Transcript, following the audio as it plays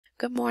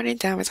Good morning,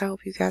 Diamonds. I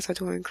hope you guys are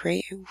doing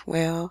great and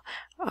well.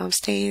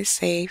 Staying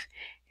safe,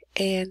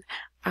 and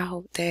I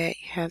hope that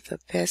you have the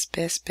best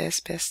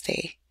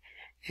day.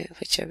 And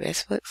put your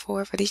best foot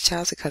forward for these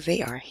jobs because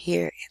they are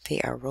here and they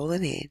are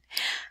rolling in.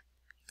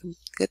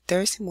 Good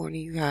Thursday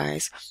morning, you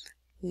guys.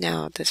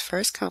 Now, this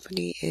first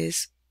company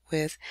is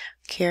with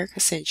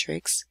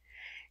CareCentrix.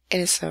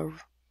 It is a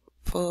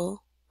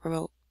full-time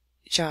remote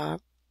job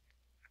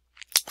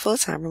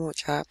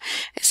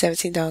at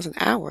 $17 an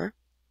hour.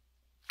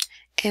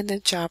 And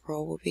the job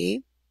role will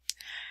be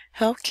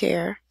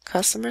Healthcare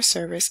Customer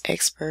Service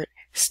Expert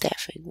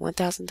Staffing,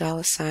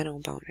 $1,000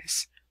 sign-on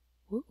bonus.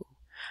 Ooh,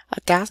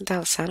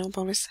 $1,000 sign-on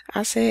bonus?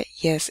 I said,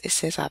 yes, it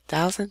says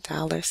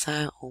 $1,000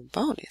 sign-on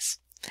bonus.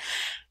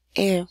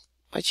 And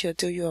what you'll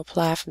do, you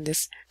apply from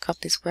this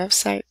company's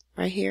website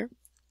right here.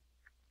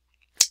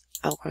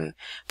 I'm going to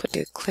put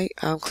the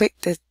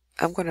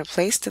I'm going to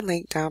place the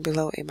link down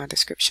below in my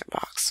description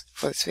box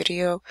for this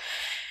video.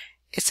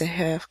 It's a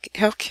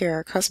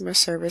healthcare customer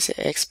service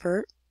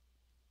expert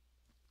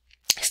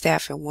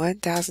staffing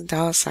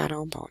 $1,000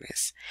 sign-on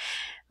bonus.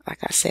 Like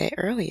I said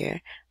earlier,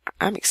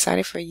 I'm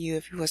excited for you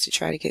if you want to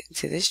try to get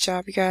into this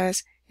job, you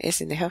guys. It's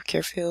in the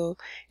healthcare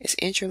field. It's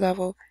entry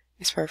level.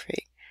 It's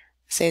perfect.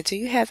 Say, do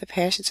you have the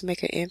passion to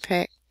make an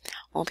impact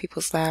on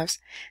people's lives?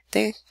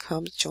 Then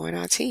come join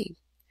our team.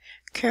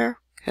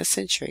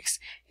 CareCentrix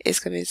is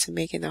committed to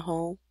making the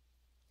home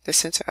the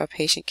center of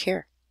patient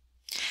care.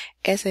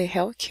 As a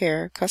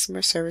healthcare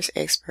customer service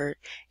expert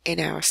in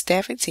our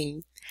staffing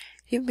team,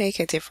 you make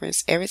a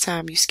difference every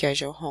time you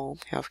schedule home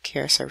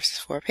healthcare services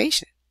for a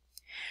patient.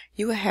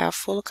 You will have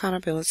full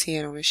accountability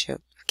and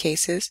ownership of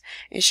cases,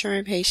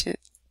 ensuring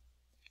patient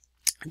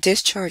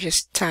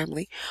discharges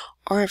timely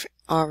or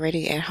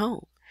already at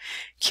home.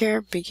 Care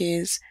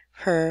begins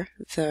per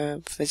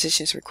the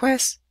physician's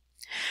request.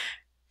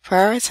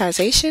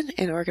 Prioritization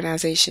and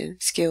organization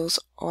skills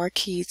are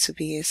key to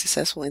being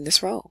successful in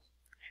this role.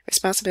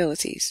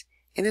 Responsibilities.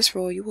 In this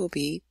role, you will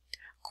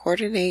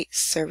coordinate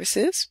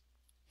services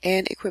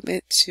and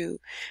equipment to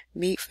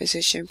meet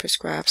physician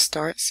prescribed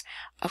starts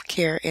of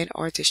care and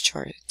or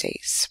discharge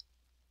dates.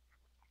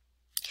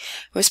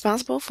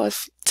 Responsible for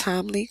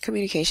timely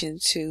communication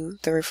to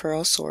the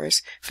referral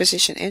source,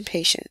 physician, and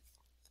patient.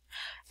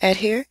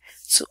 Adhere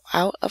to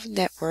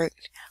out-of-network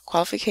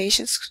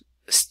qualifications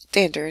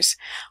standards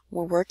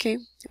when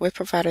working with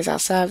providers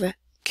outside the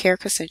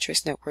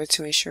CareCentrix network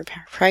to ensure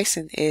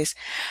pricing is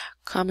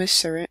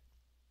commensurate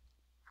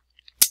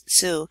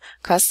to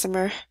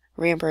customer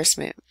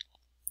reimbursement.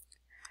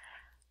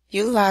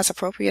 Utilize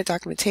appropriate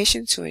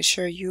documentation to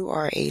ensure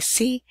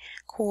URAC,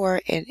 CORE,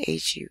 and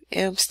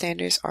HUM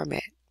standards are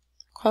met.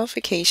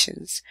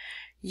 Qualifications.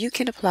 You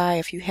can apply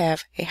if you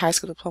have a high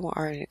school diploma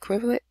or an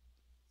equivalent.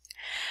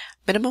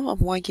 Minimum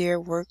of 1 year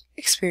work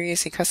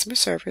experience in customer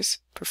service,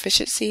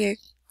 proficiency and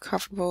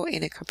comfortable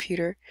in a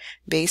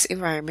computer-based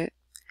environment,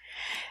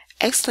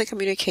 excellent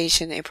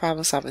communication and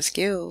problem-solving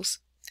skills,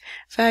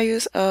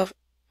 values of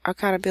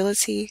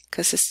accountability,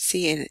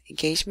 consistency, and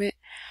engagement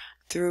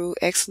through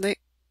excellent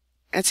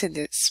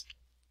attendance,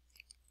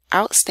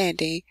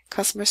 outstanding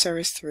customer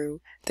service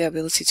through the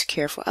ability to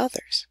care for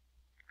others.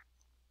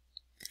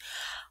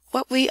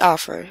 What we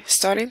offer,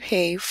 starting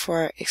pay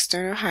for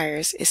external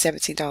hires is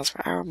 $17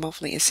 per hour,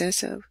 monthly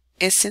incentive,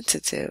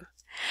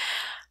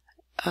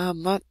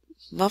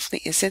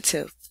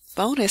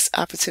 bonus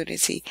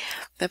opportunity.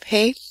 The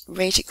pay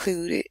range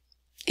included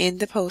in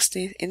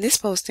this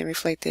posting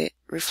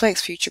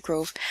reflects future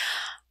growth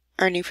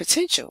earning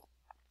potential.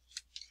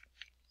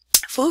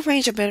 Full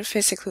range of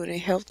benefits including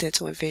health,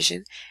 dental, and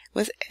vision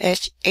with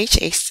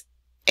HSA,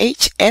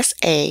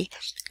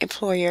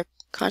 employer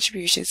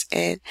contributions,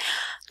 and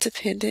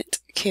dependent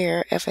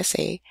care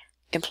FSA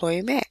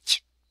employee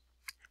match.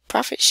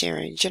 Profit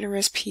sharing,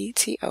 generous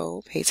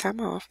PTO, paid time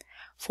off,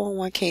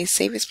 401k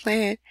savings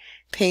plan,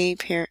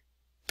 paid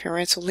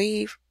parental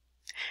leave,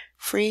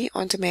 free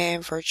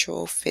on-demand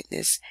virtual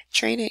fitness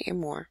training, and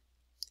more.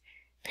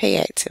 Pay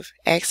active,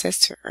 access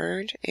to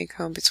earned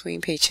income between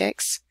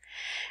paychecks,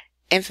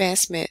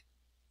 advancement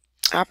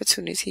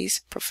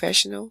opportunities,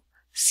 professional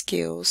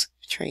skills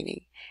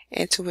training,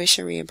 and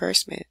tuition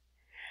reimbursement.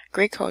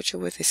 Great culture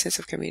with a sense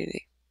of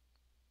community.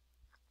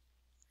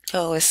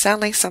 So it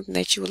sounds like something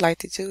that you would like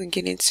to do and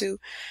get into.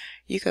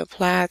 You can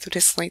apply through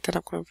this link that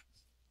I'm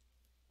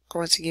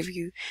going to give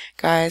you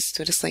guys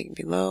through this link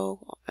below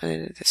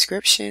in the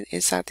description,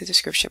 inside the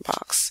description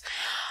box.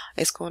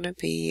 It's going to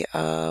be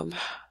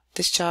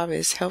this job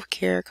is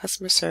healthcare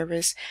customer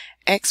service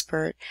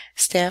expert,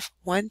 staff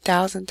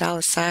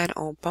 $1,000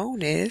 sign-on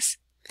bonus,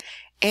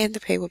 and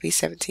the pay will be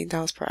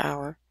 $17 per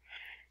hour.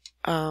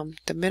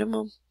 The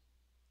minimum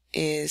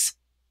is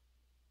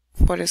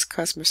for this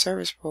customer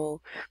service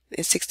role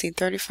is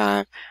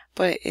 $16.35,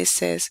 but it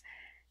says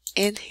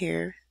in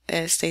here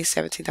that it stays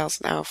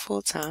 $17 an hour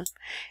full time,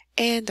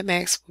 and the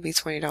max will be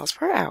 $20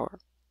 per hour.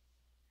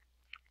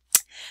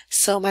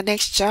 So my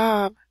next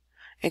job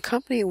and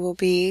company will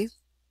be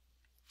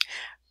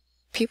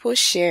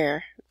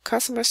PeopleShare,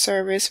 customer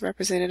service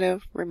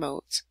representative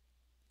remote.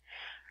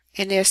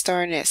 And they're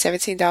starting at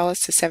 $17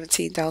 to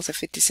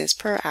 $17.50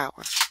 per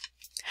hour.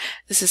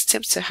 This is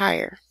temp to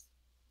hire.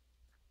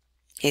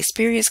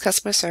 Experience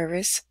customer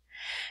service,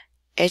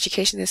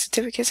 education and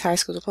certificates, high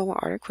school diploma,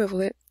 art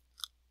equivalent.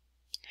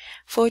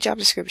 Full job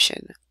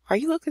description. Are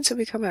you looking to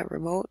become a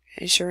remote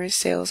insurance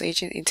sales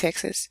agent in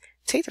Texas?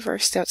 Take the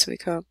first step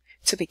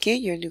to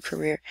begin your new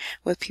career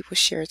with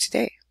PeopleShare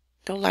today.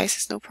 No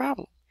license, no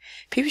problem.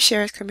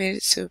 PeopleShare is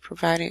committed to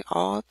providing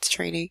all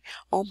training,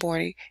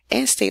 onboarding,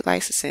 and state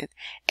licensing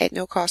at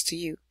no cost to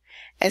you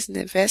as an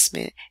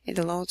investment in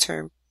the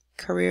long-term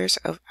careers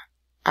of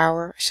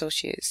our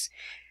associates.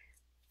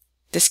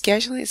 The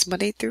scheduling is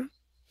Monday through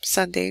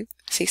Sunday,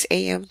 6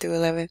 a.m. through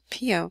 11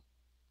 p.m.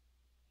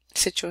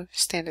 Central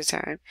Standard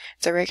Time.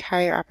 Direct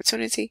hire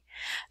opportunity.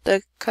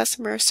 The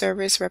customer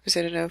service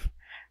representative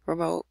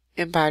remote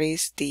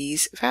embodies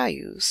these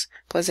values.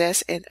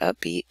 Possess an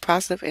upbeat,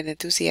 positive, and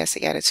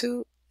enthusiastic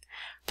attitude.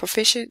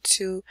 Proficient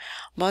to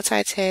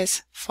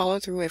multitask, follow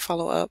through and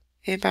follow up,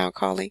 inbound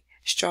calling,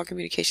 strong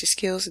communication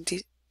skills, and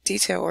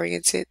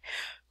detail-oriented,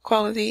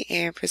 quality,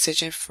 and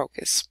precision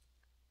focus.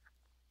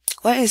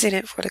 What is in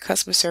it for the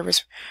customer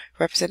service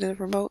representative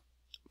remote?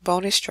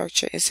 Bonus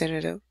structure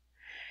incentive.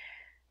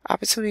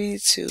 Opportunity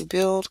to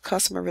build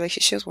customer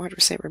relationships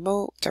 100%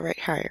 remote,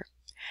 direct hire.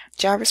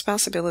 Job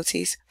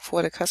responsibilities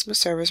for the customer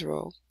service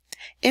role.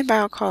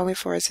 Inbound calling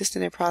for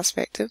existing and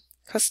prospective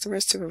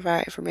customers to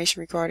provide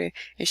information regarding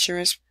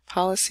insurance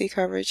policy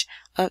coverage,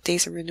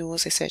 updates and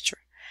renewals, etc.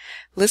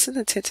 Listen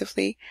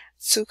attentively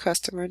to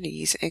customer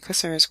needs and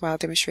concerns while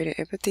demonstrating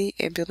empathy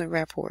and building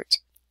rapport.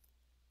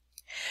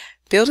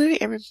 Building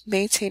and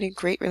maintaining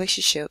great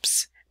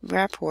relationships,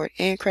 rapport,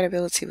 and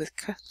credibility with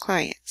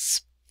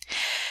clients.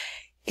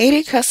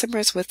 Aiding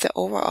customers with the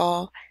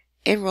overall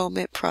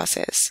enrollment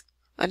process.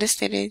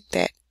 Understanding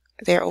that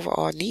their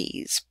overall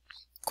needs.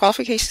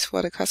 Qualifications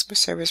for the customer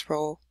service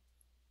role.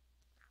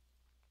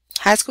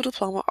 High school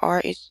diploma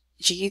or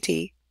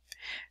GED.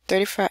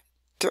 3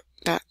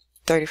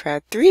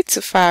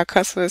 to 5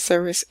 customer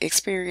service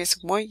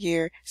experience, 1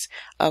 year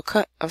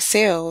of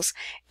sales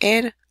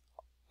and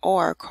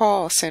or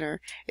call center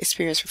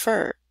experience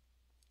preferred.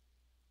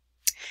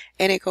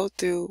 And they go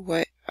through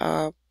what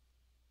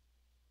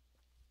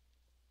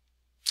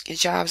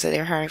jobs that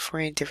they're hiring for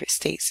in different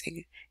states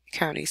and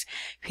counties.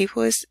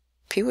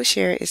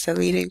 PeopleShare is the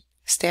leading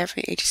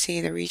staffing agency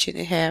in the region.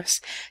 It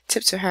has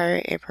temp to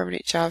hire and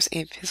permanent jobs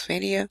in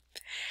Pennsylvania,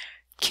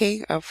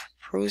 King of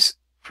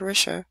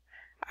Prussia,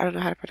 I don't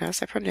know how to pronounce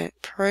that,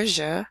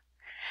 Persia,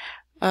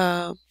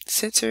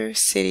 Center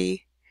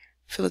City,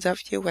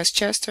 Philadelphia,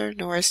 Westchester,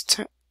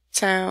 Norristown,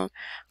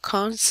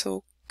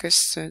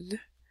 Conshohocken,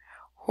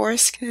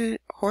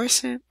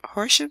 Horsham,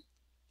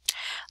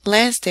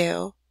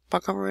 Lansdale,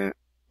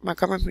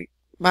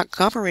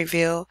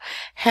 Montgomeryville,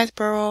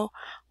 Hatboro,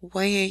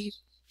 Wayne,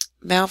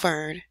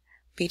 Malvern,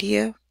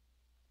 Media,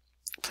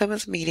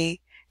 Plymouth Meeting,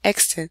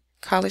 Exton,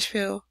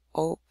 Collegeville,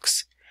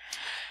 Oaks,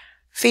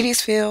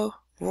 Phoenixville,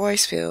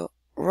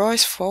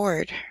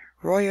 Royersford,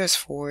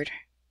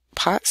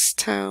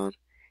 Pottstown,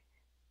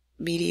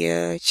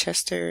 Media,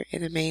 Chester,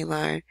 and the main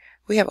line.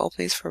 We have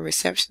openings for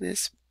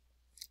receptionist,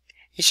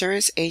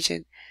 insurance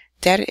agent,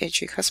 data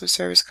entry, customer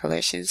service,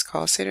 collections,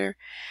 call center,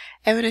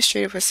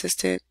 administrative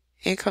assistant,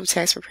 income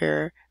tax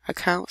preparer,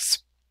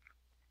 accounts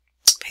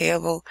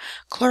payable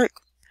clerk,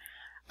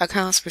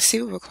 accounts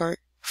receivable clerk,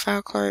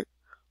 file clerk,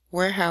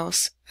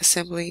 warehouse,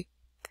 assembly,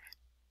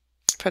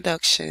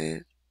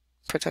 production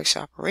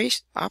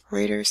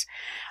operators,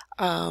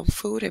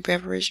 food and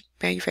beverage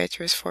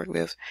manufacturers,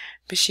 forklift,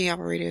 machine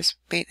operators,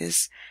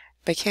 maintenance,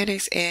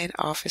 mechanics, and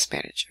office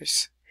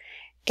managers.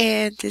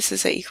 And this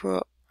is an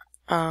equal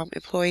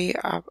employee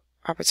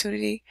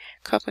opportunity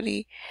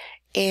company,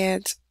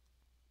 and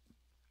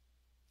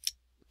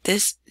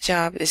this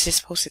job is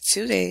just posted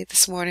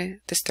this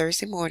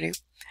Thursday morning,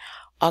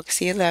 August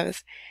the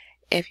 11th.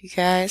 If you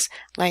guys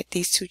like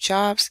these 2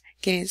 jobs,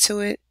 get into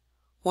it.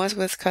 One's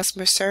with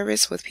customer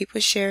service with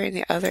PeopleShare, and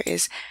the other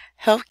is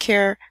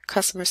healthcare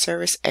customer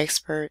service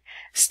expert.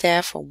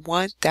 Staff for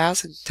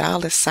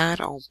 $1,000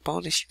 sign-on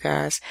bonus, you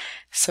guys.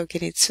 So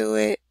get into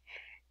it.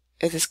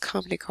 It's this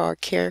company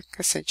called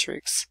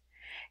CareCentrix.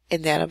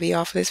 And that'll be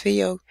all for this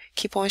video.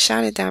 Keep on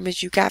shining,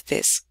 diamonds. You got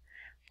this.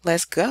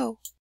 Let's go.